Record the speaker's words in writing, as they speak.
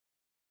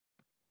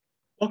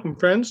Welcome,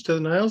 friends, to the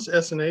Niles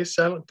S&A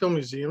Silent Film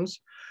Museum's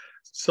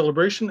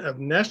celebration of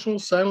National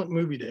Silent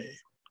Movie Day.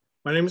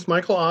 My name is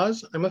Michael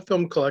Aus. I'm a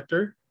film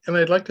collector, and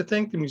I'd like to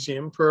thank the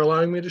museum for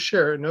allowing me to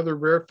share another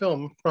rare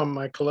film from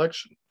my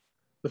collection.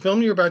 The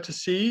film you're about to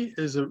see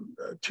is a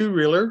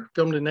two-reeler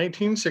filmed in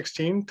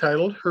 1916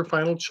 titled Her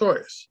Final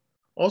Choice,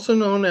 also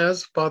known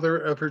as Father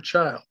of Her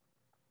Child.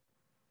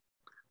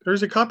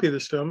 There's a copy of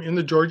this film in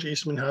the George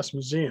Eastman House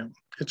Museum.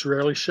 It's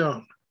rarely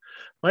shown.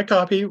 My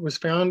copy was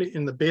found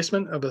in the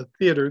basement of a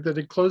theater that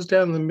had closed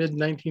down in the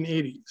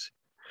mid-1980s.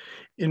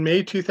 In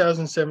May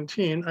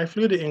 2017, I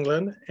flew to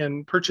England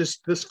and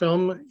purchased this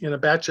film in a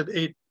batch of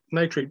 8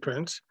 nitrate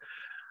prints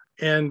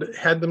and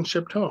had them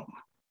shipped home.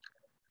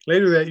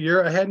 Later that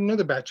year, I had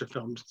another batch of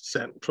films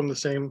sent from the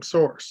same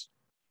source.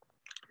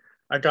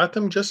 I got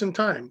them just in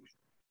time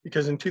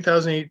because in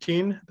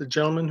 2018, the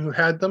gentleman who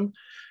had them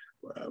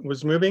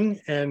was moving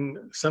and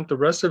sent the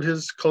rest of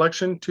his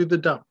collection to the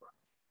dump.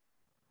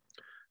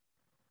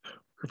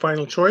 Her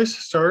Final Choice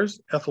stars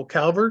Ethel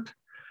Calvert,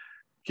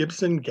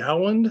 Gibson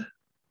Gowland,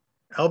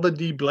 Alva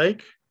D.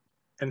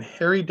 and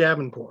Harry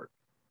Davenport.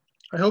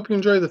 I hope you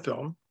enjoy the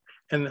film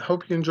and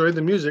hope you enjoy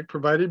the music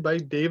provided by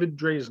David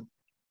Drazin.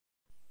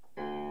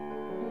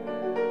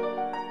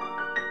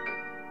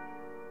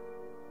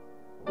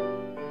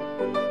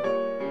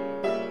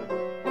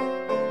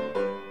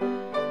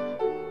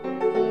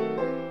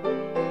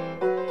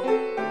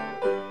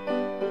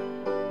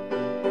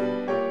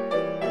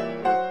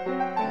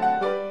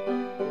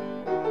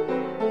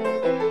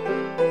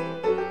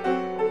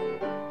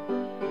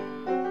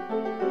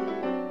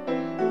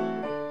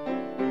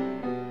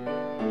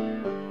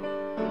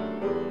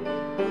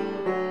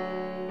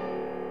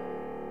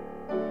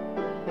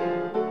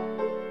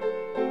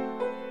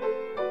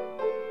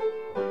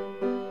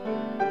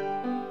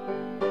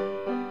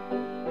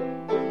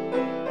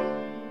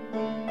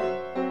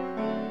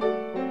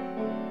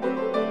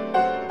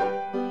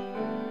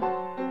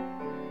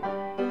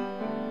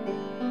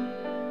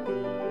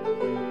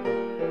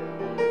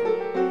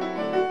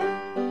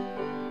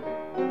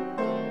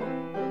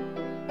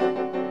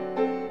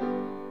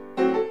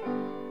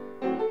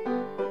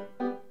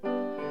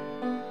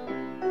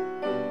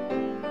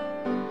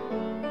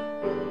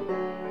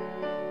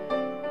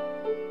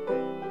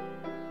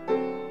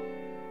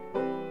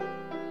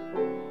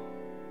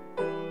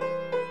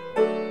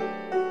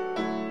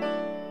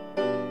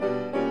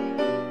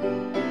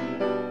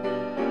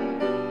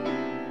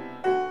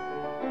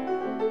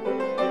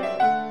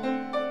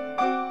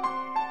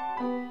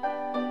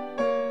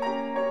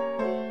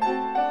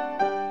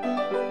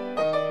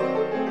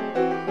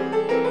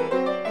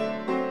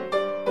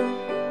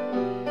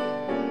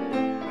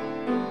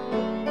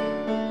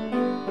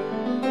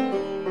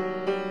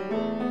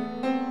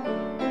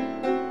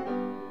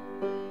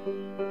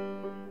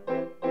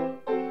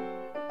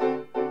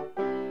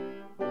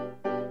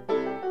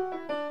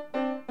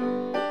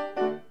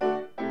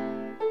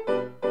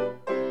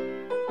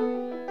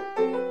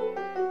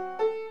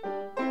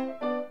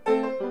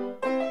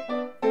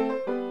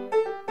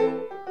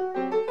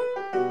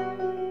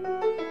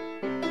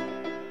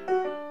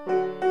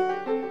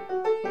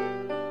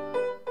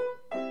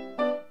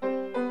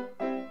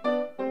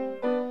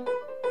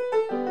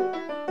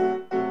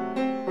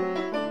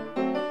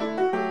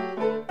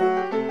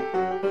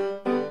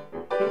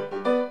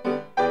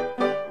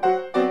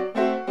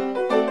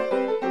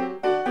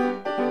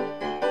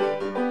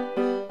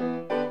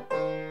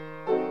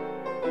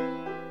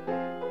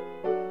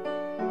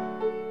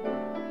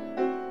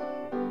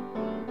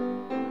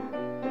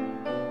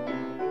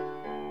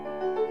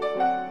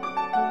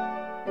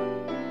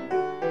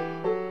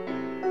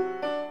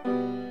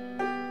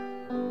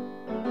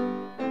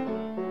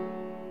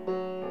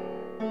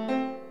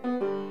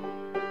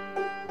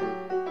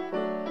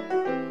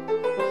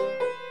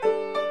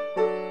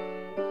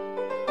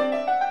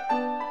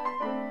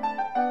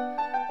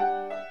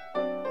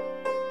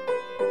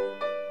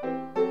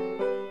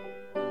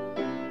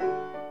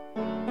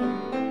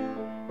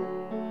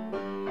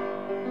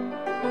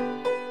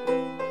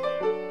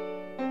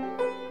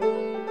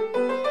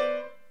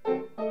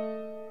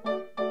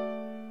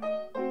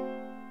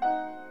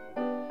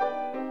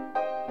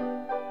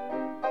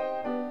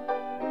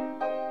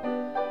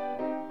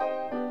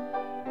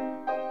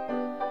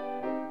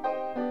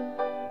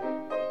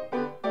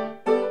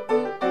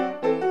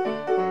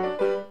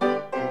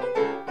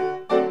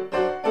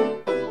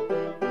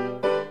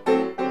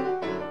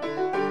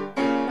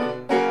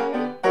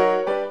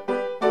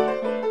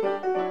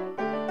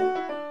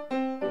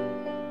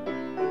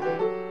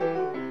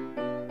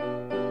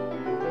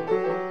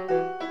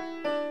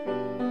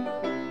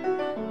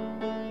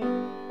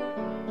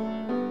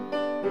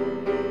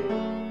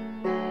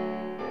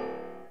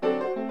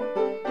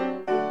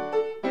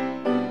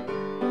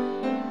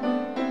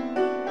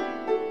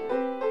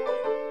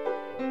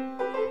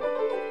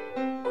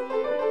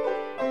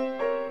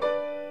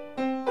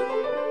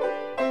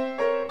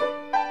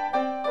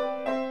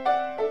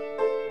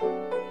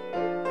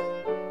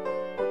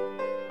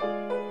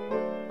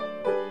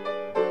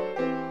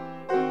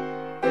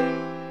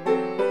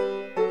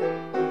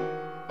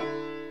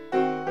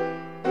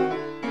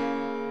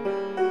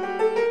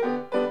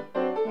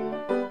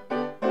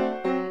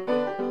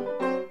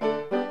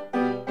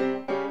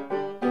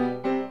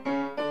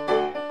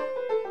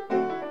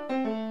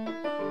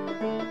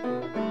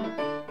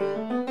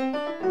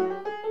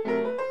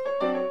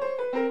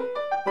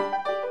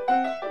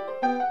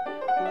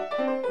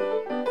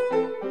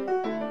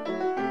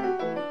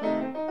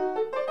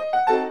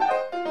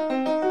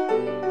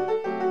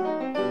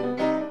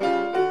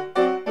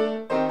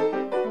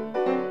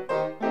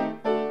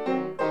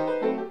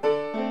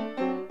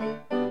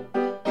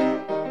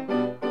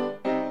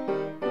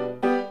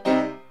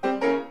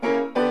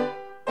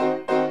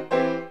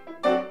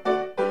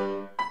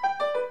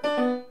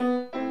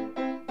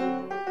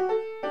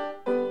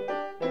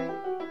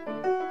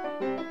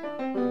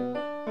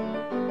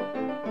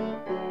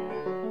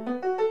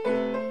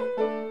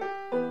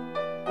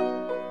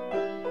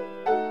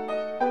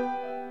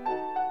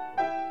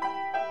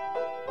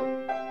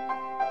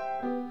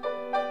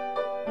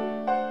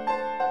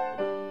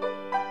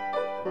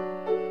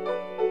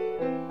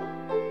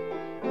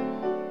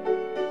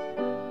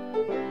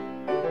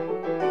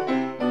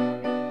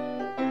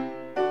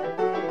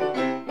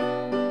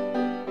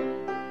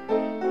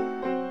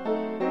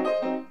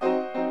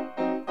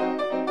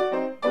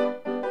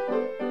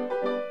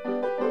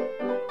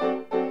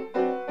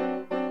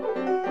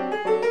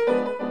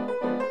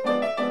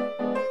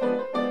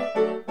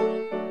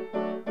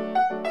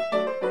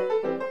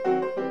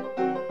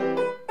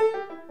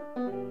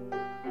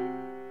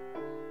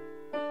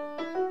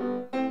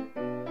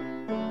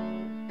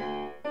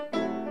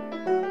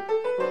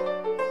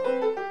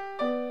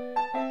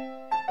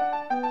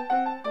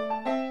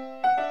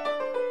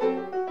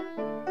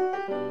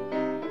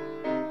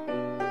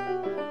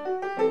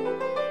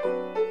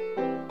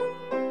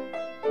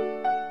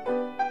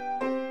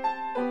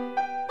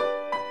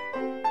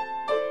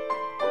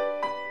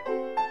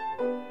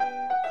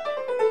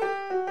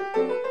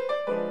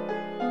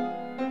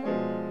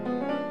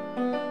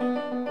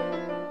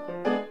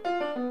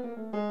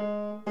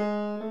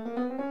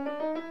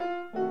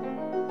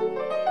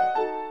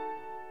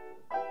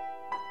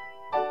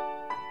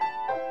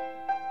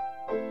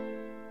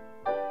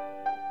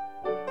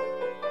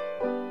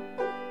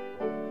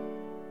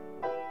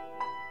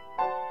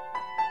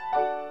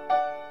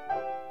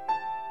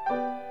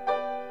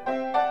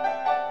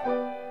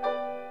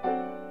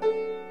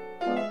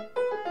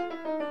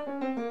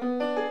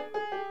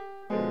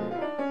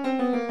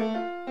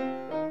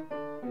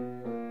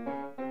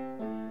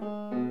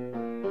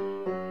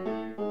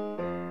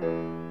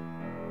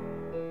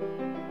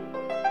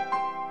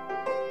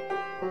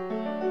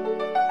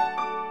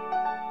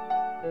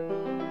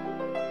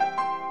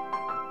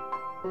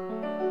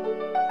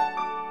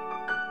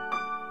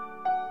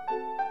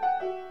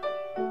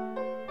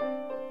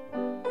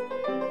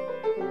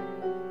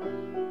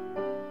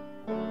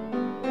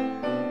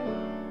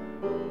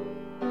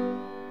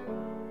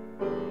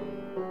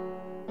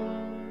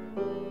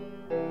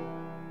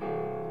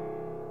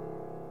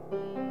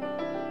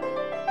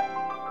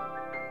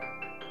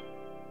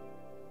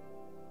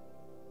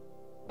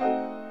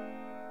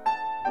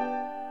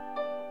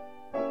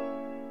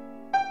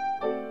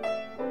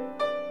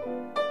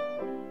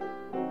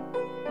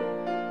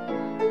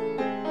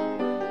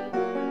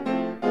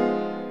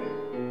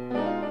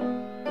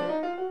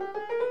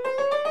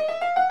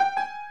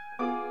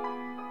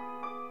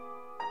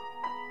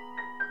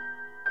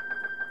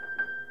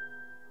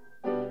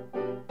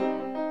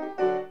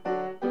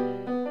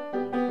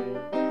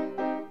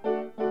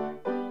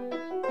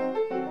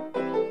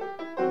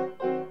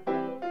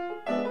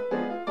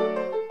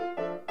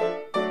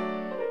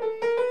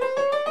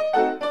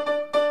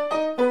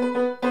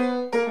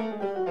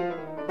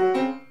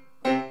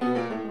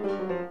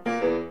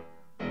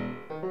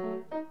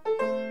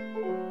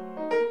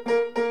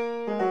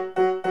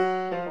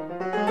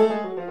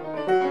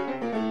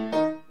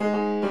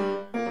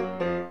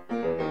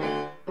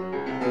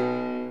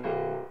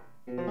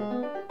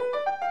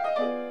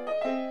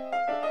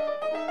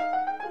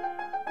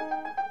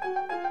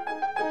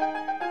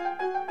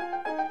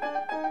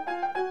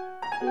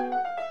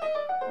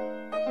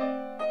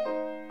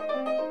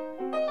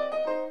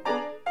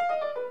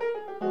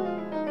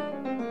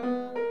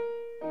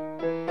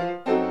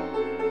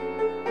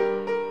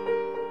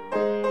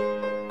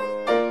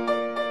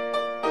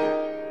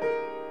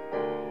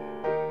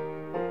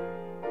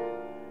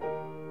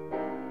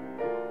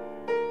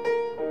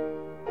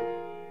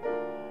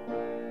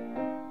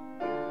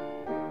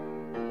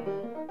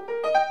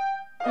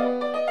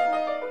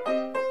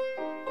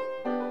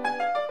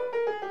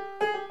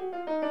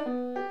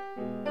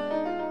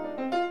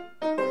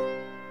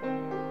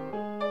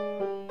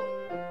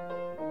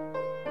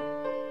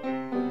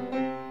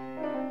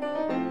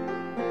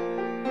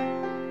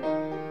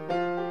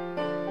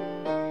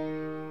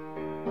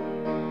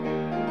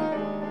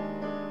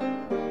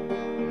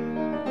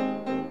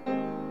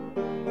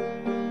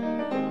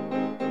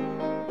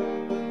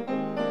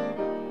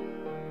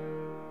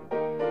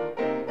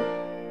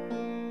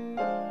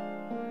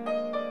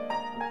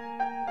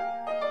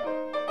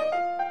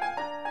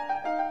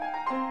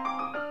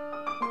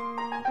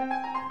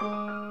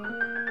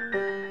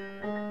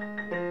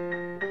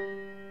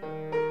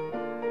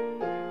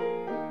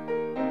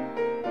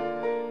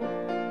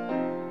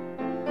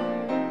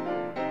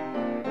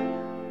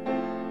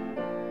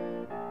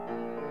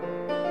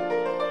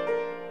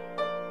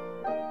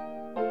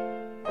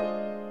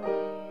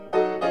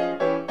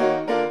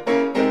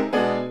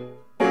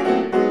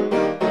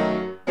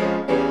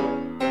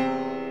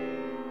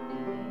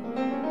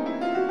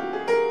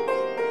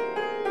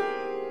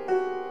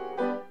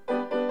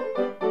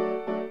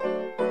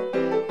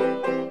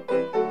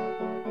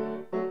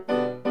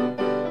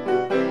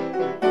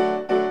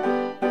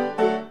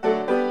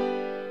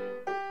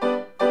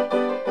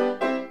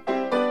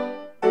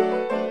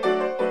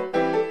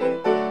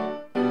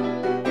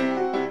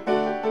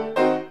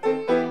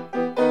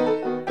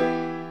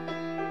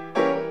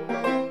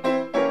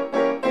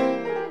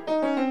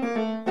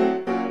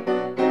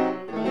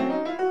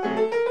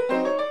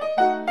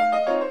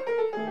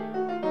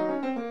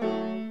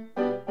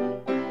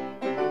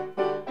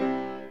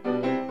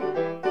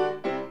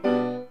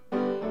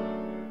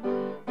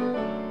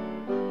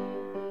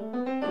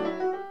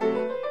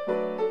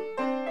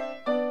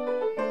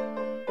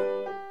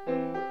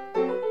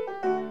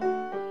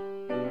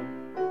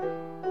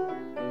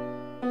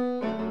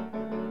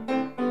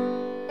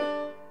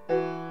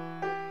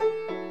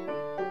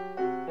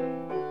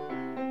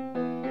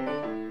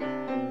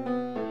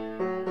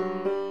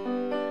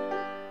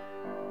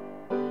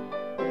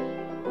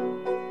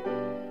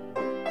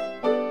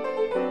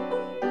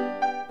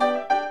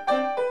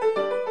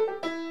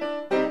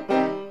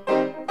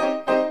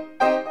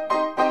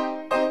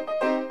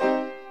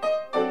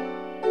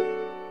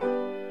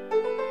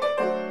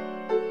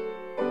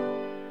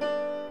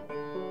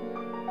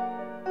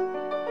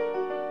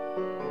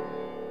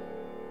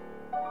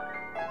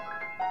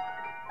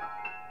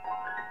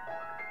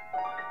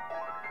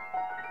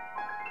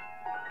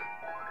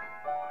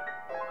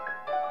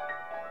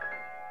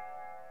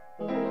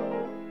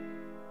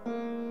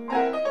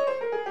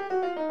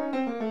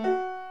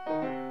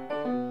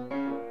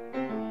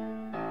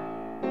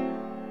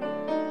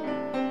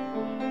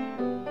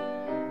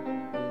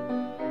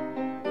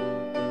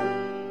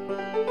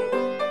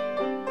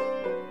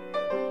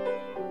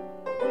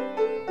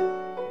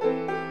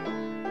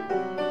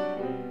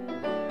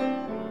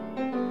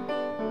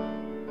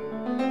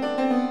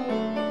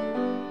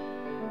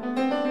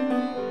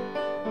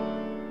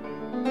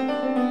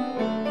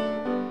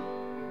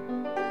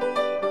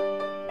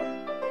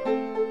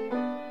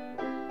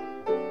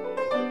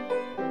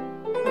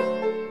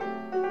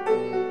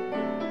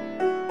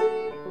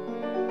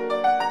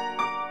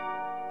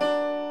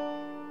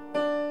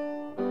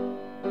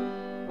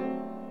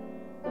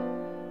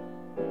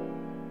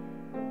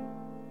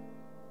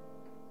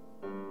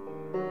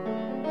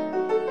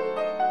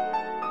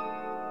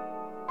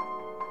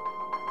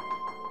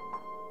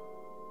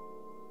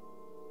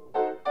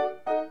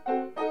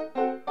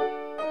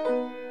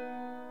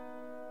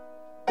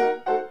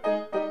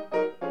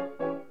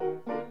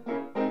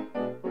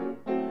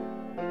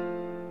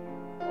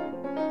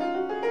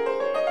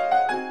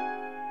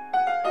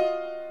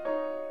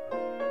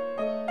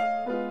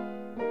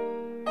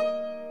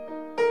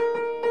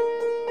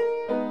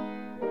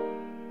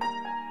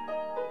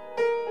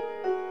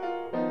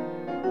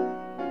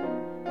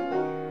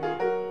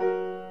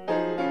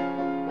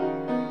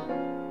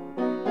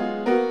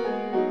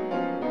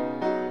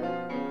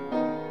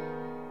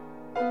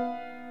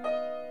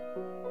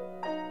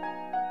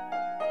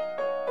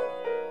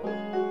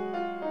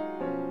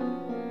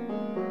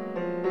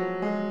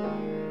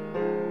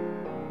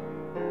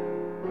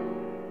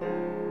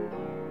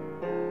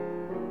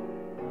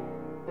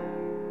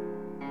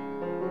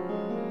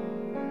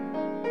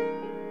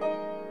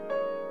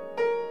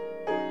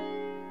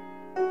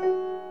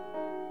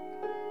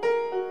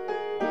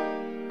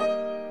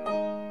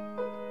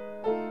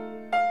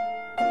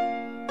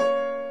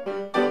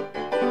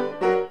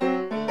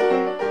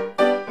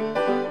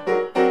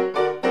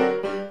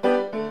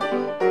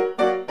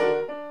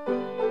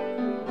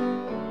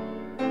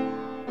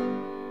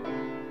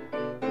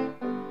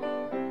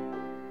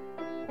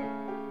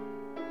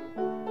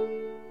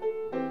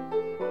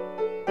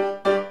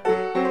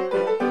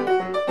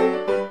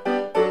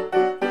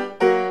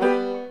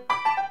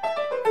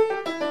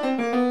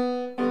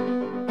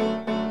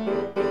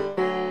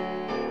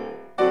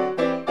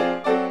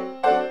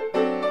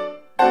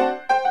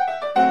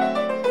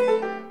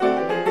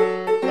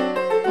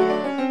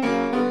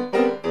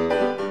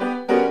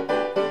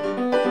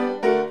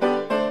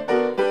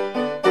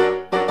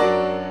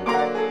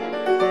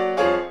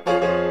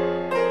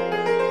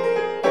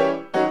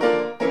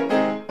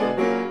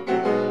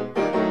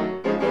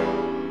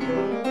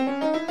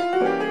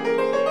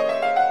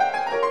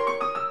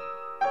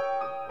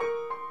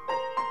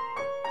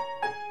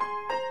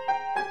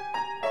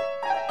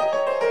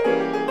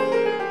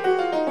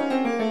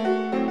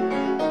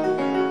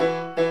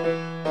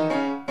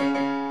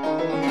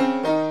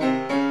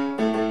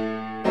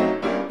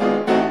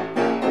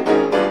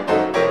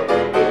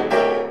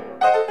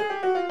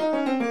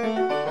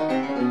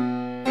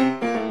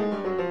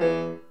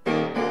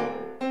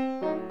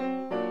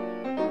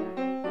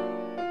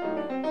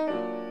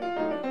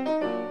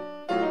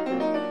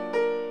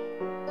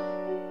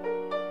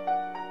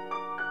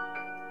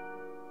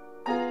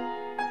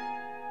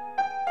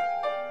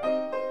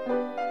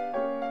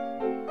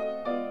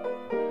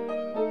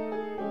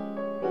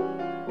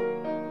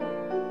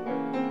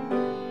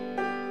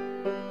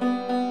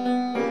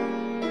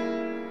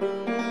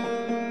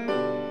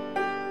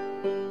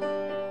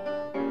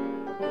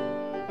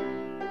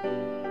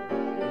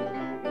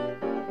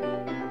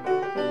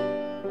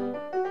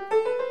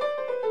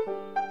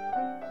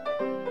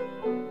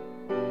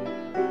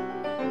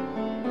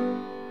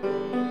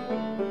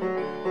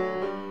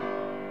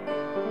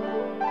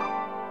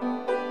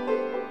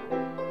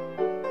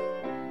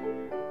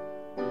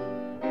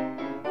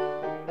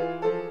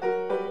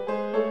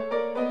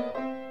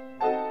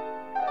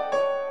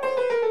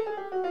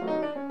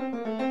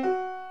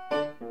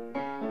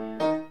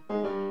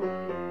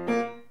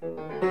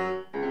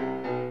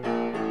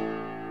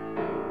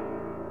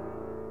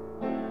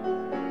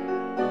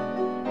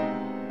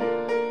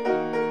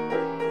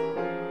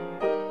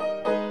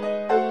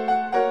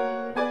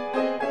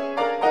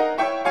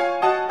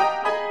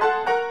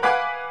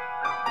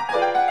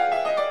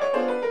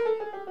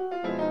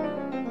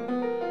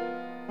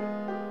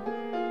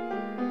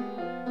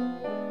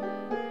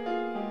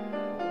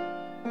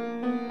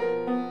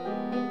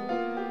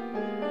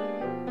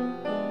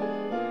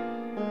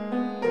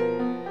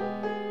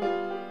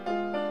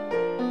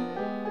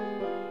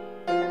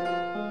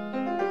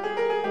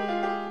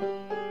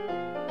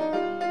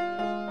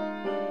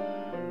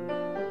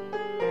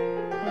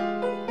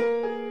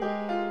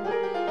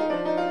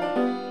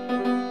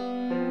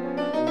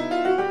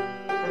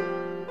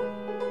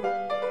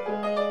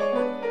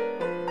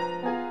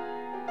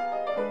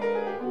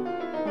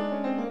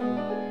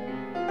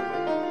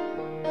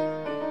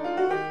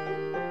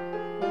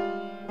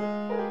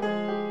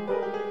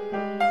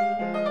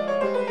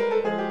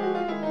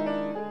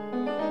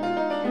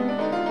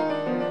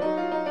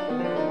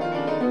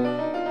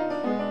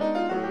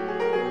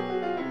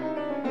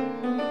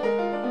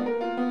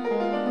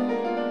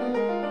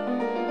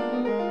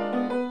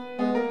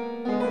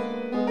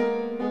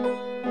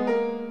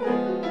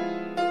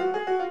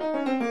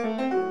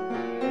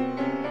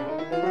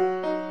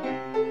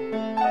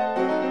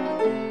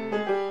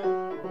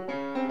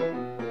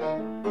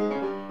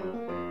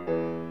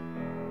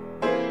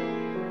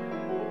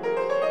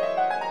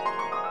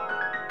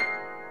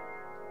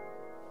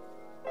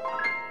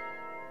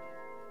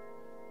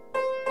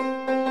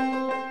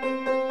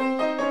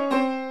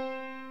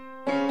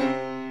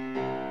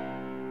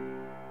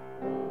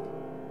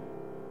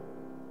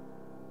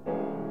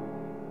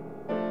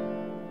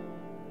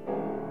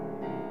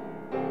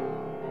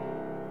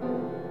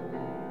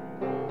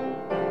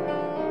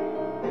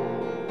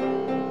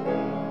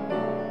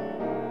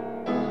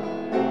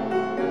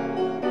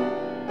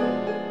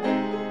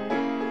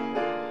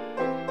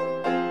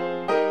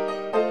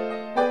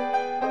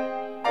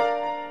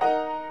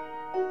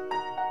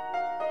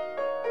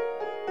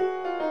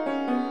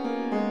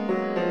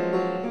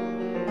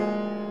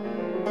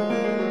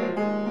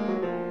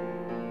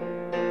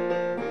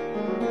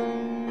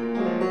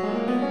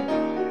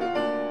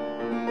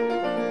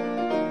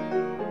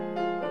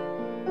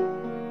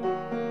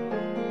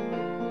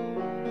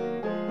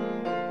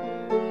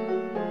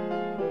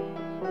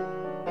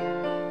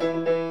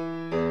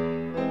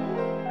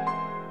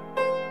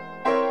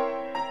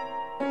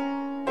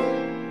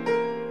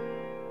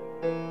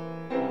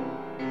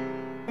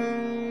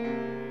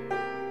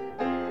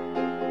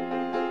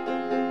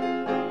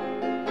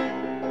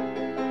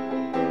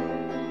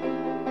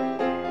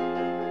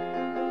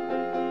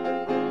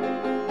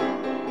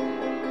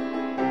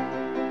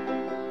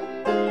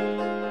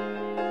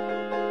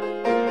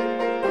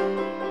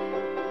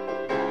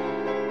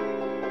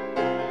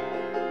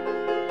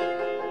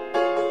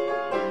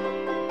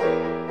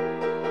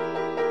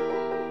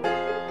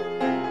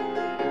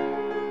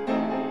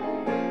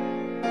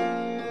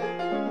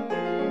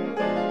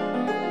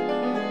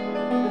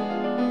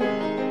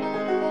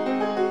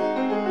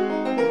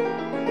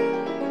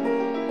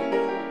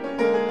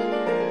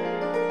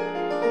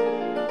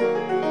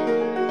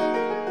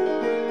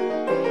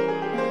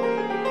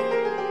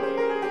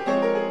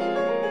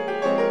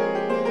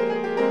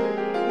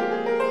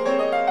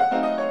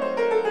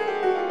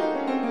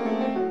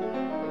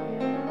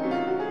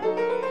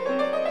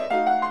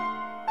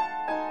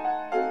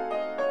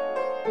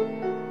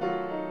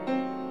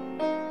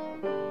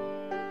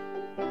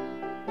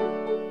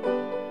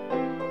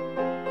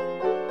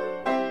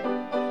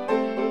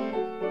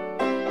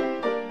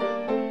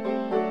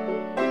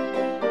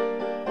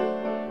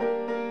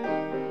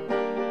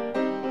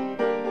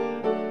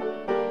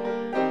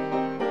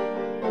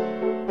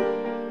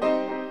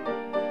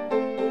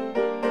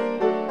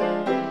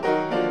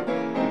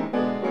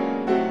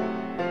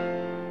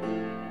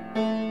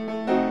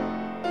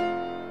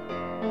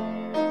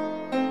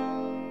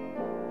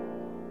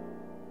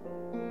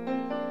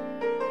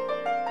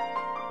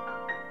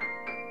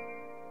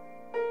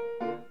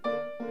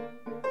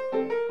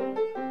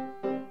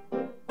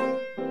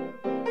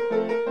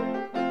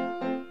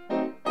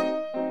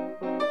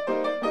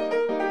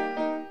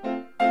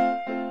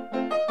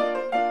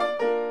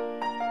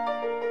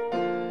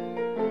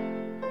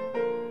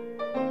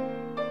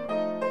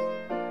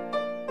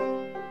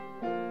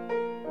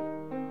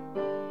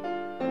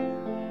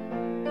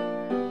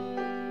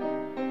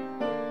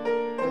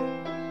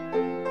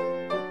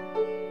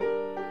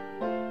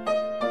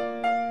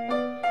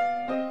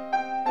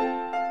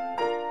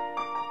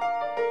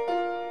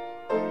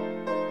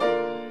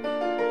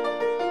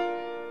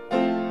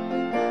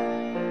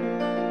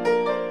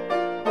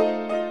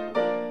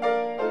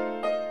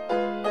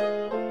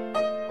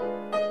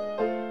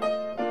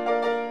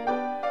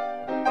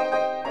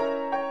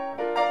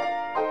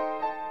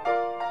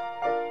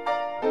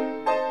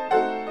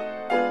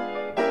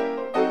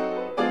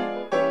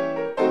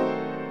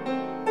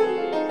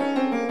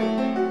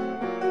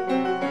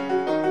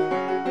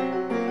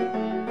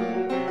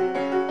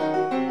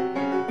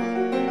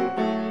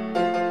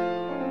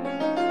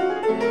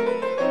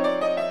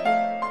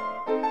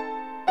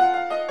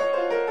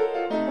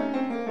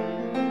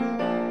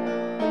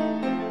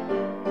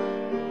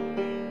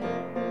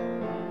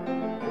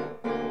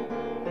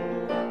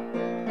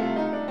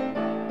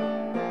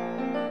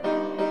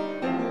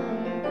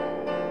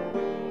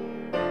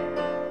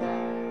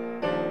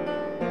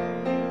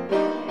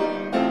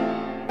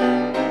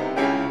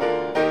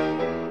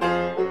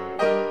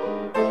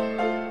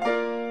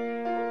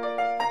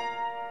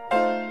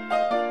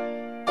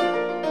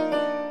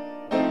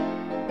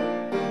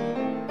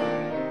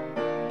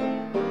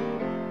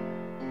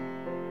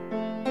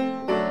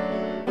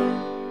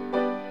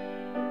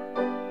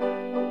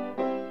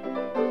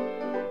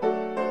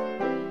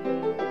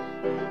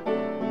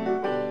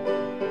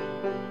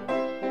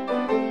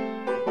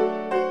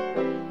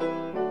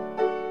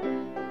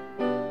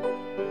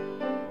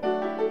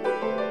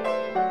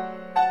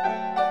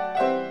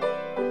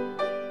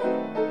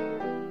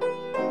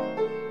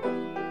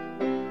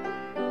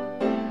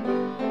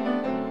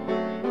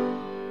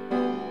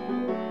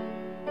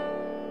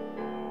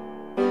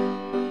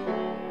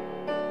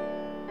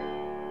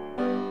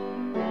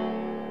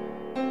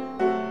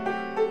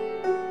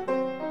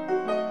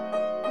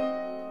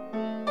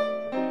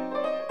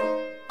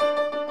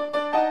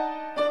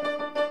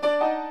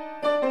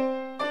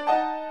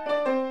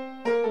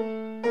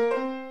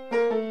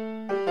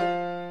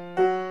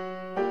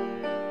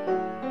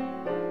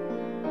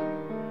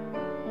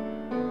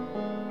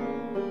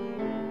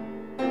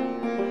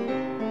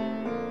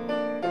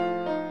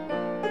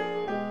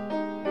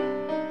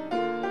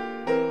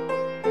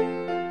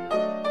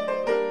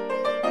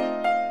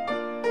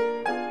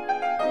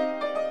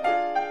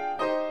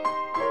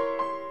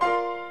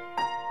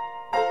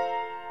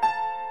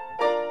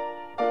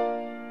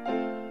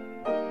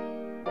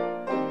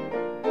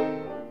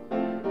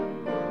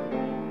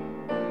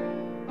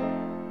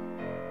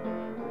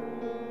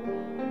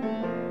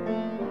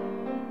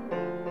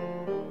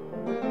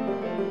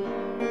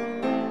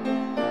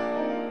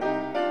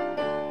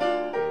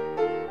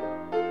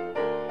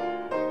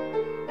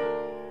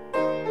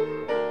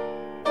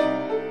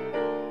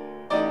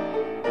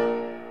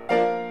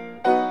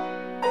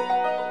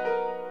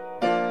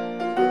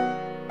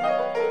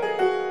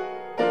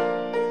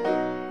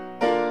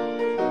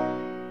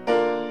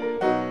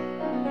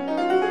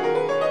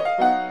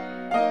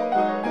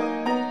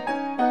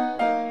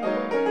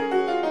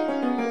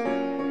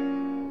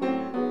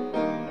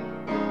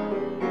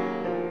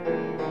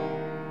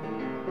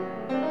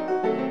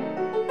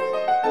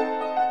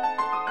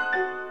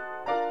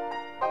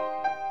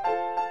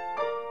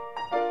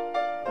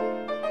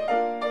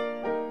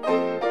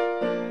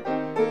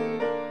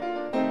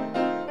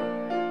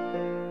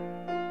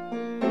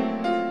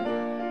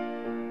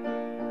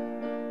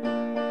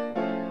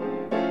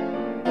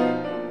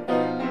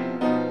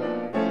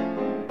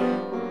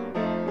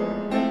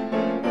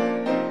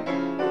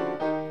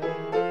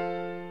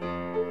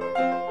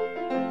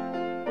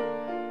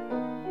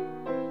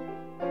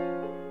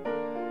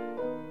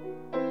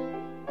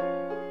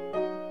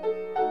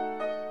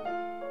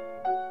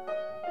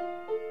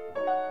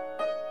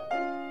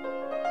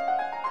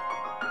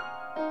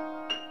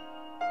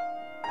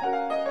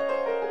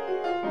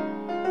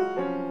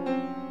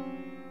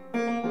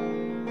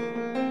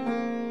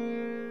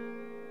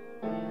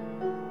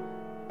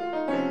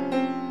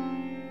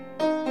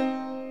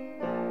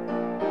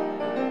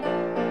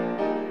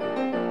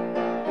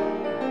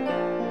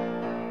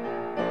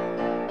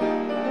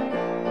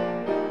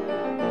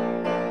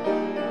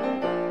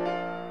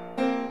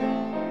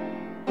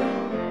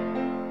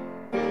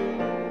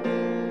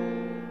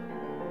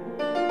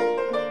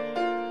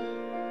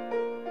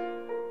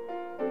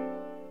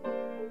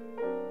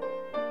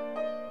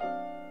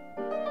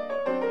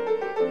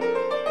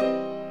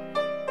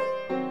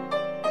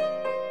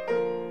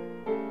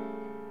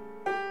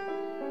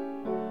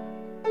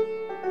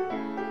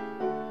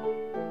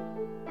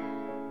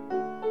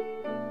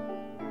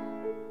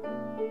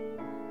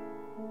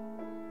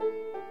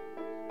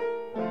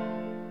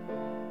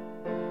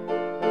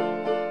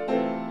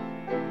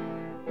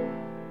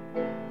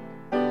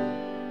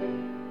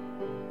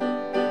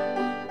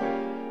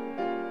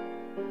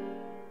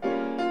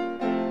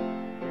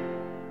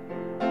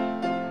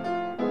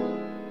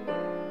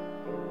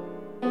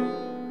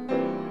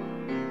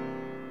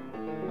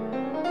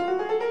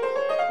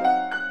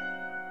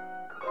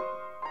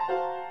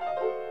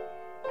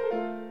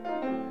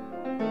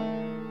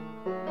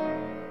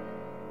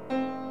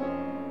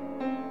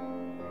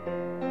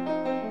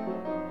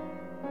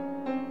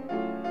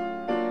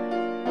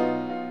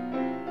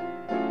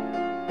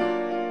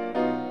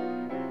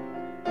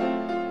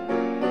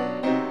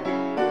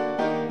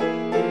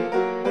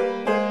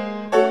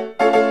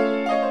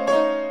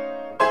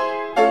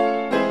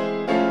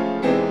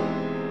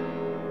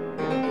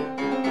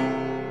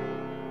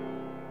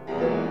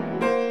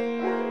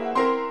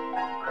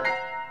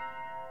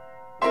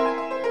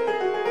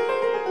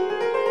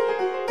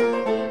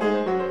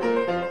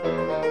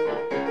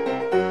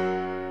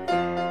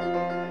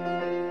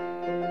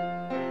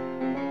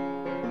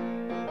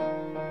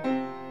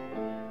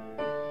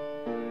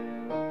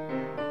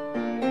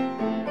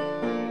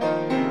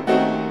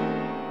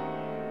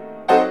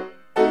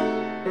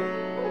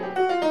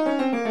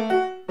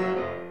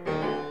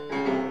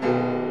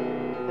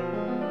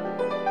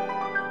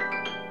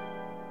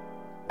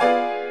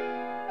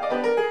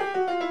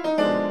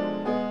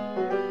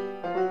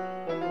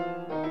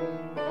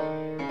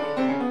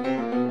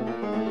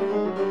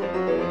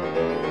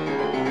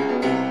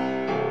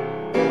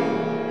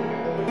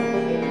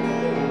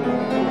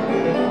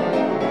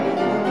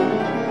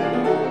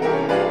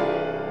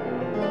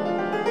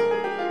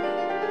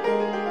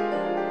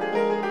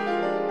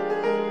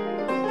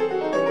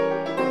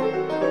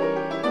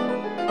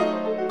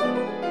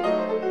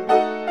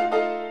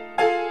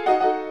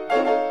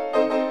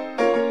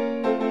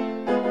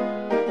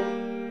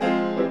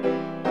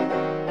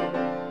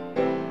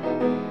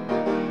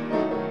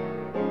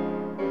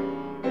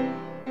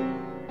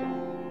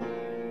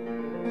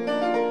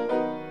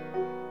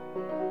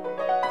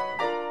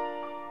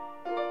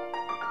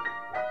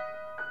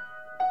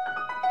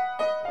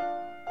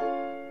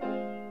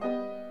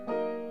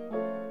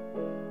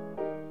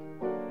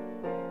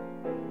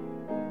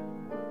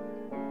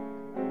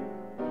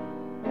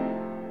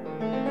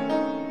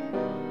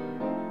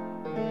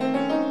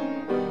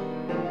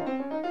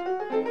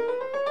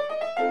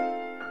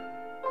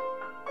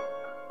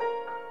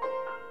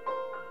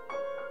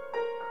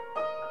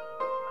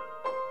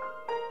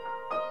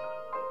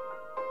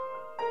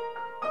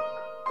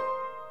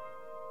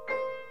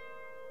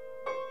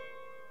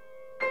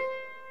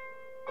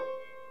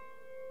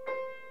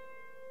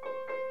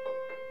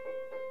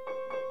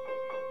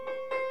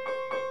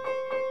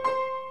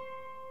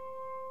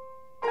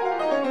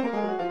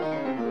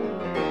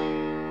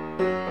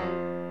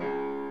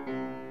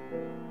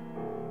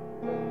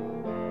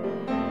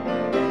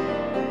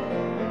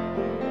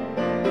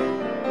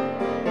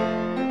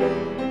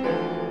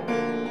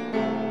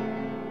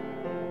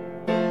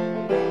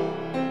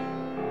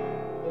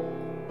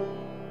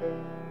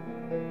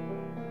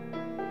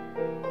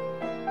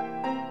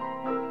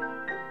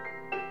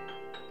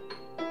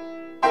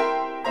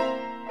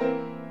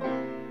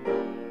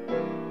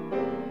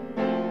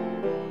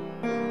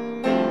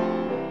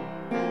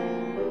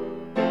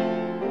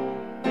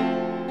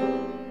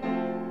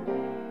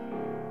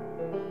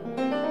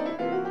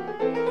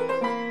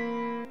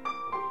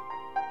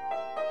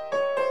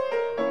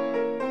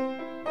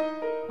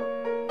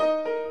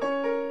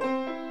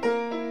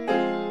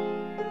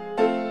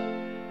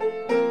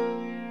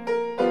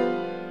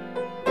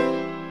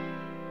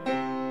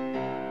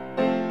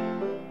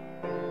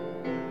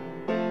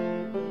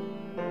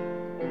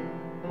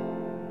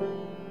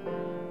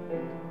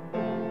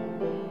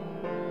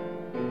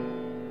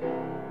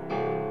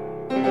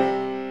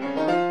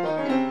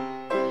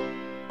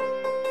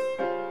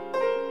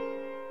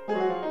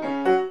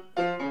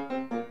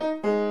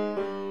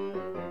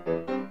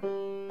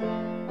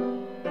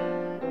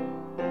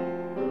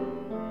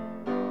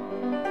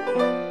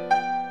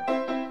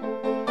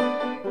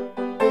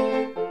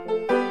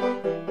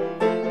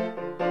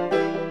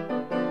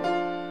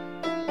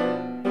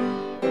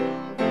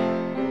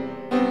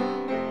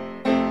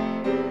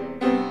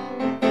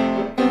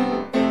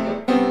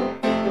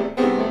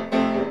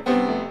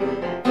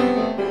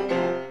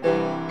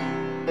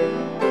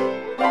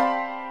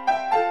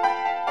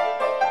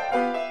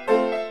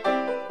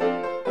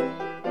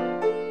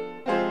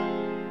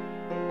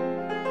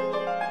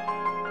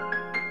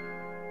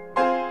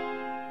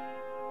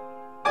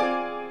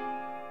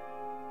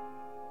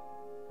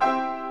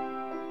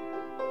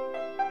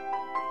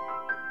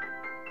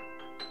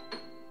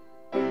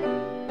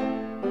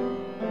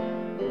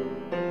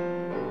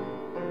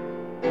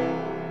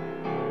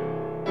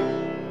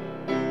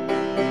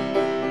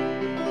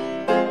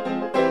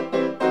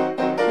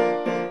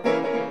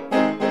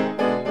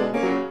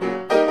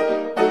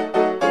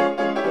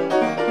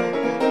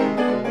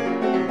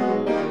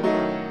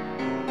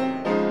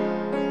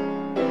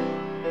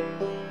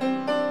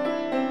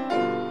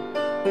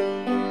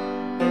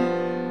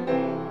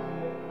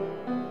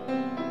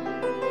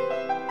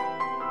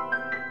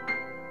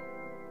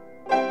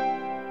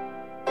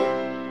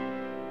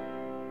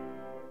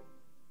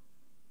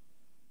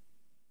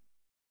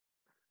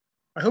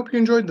 I hope you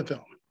enjoyed the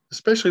film,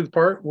 especially the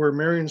part where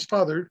Marion's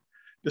father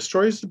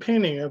destroys the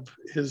painting of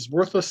his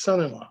worthless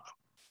son-in-law.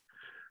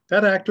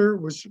 That actor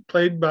was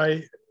played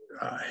by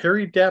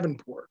Harry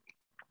Davenport,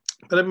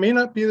 but it may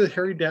not be the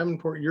Harry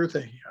Davenport you're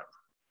thinking of.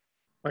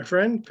 My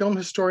friend, film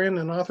historian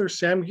and author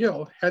Sam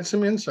Gill had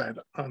some insight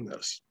on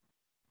this.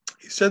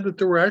 He said that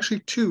there were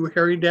actually two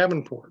Harry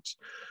Davenports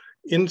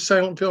in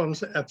silent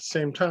films at the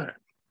same time.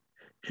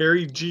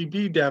 Harry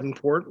G.B.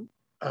 Davenport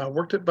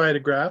worked at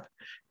Vitagraph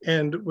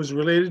and was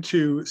related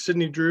to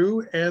Sidney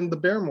Drew and the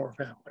Barrymore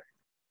family.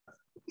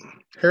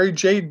 Harry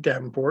J.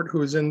 Davenport,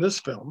 who is in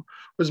this film,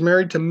 was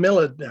married to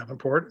Milla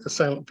Davenport, a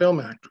silent film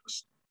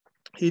actress.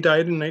 He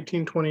died in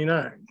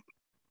 1929.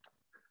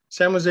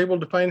 Sam was able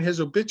to find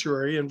his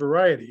obituary in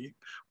Variety,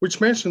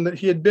 which mentioned that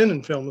he had been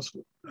in films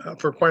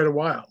for quite a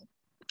while.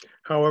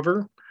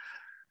 However,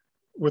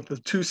 with the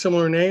two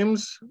similar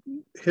names,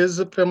 his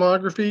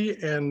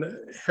filmography and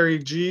Harry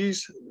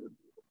G's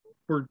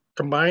were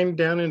combined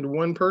down into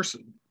one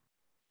person.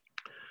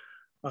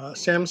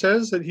 Sam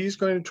says that he's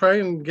going to try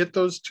and get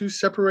those two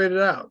separated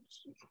out.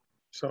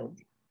 So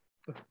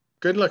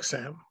good luck,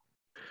 Sam.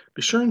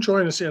 Be sure and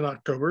join us in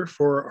October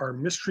for our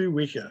Mystery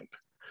Weekend.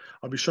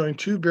 I'll be showing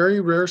two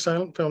very rare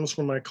silent films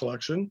from my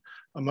collection,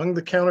 Among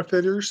the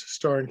Counterfeiters,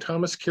 starring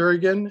Thomas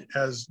Kerrigan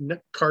as Nick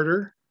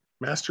Carter,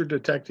 Master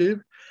Detective,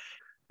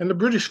 and a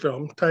British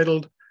film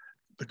titled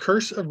The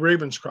Curse of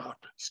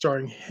Ravenscroft,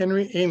 starring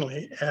Henry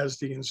Ainley as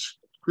the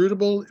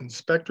inscrutable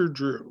Inspector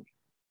Drew.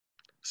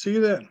 See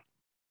you then.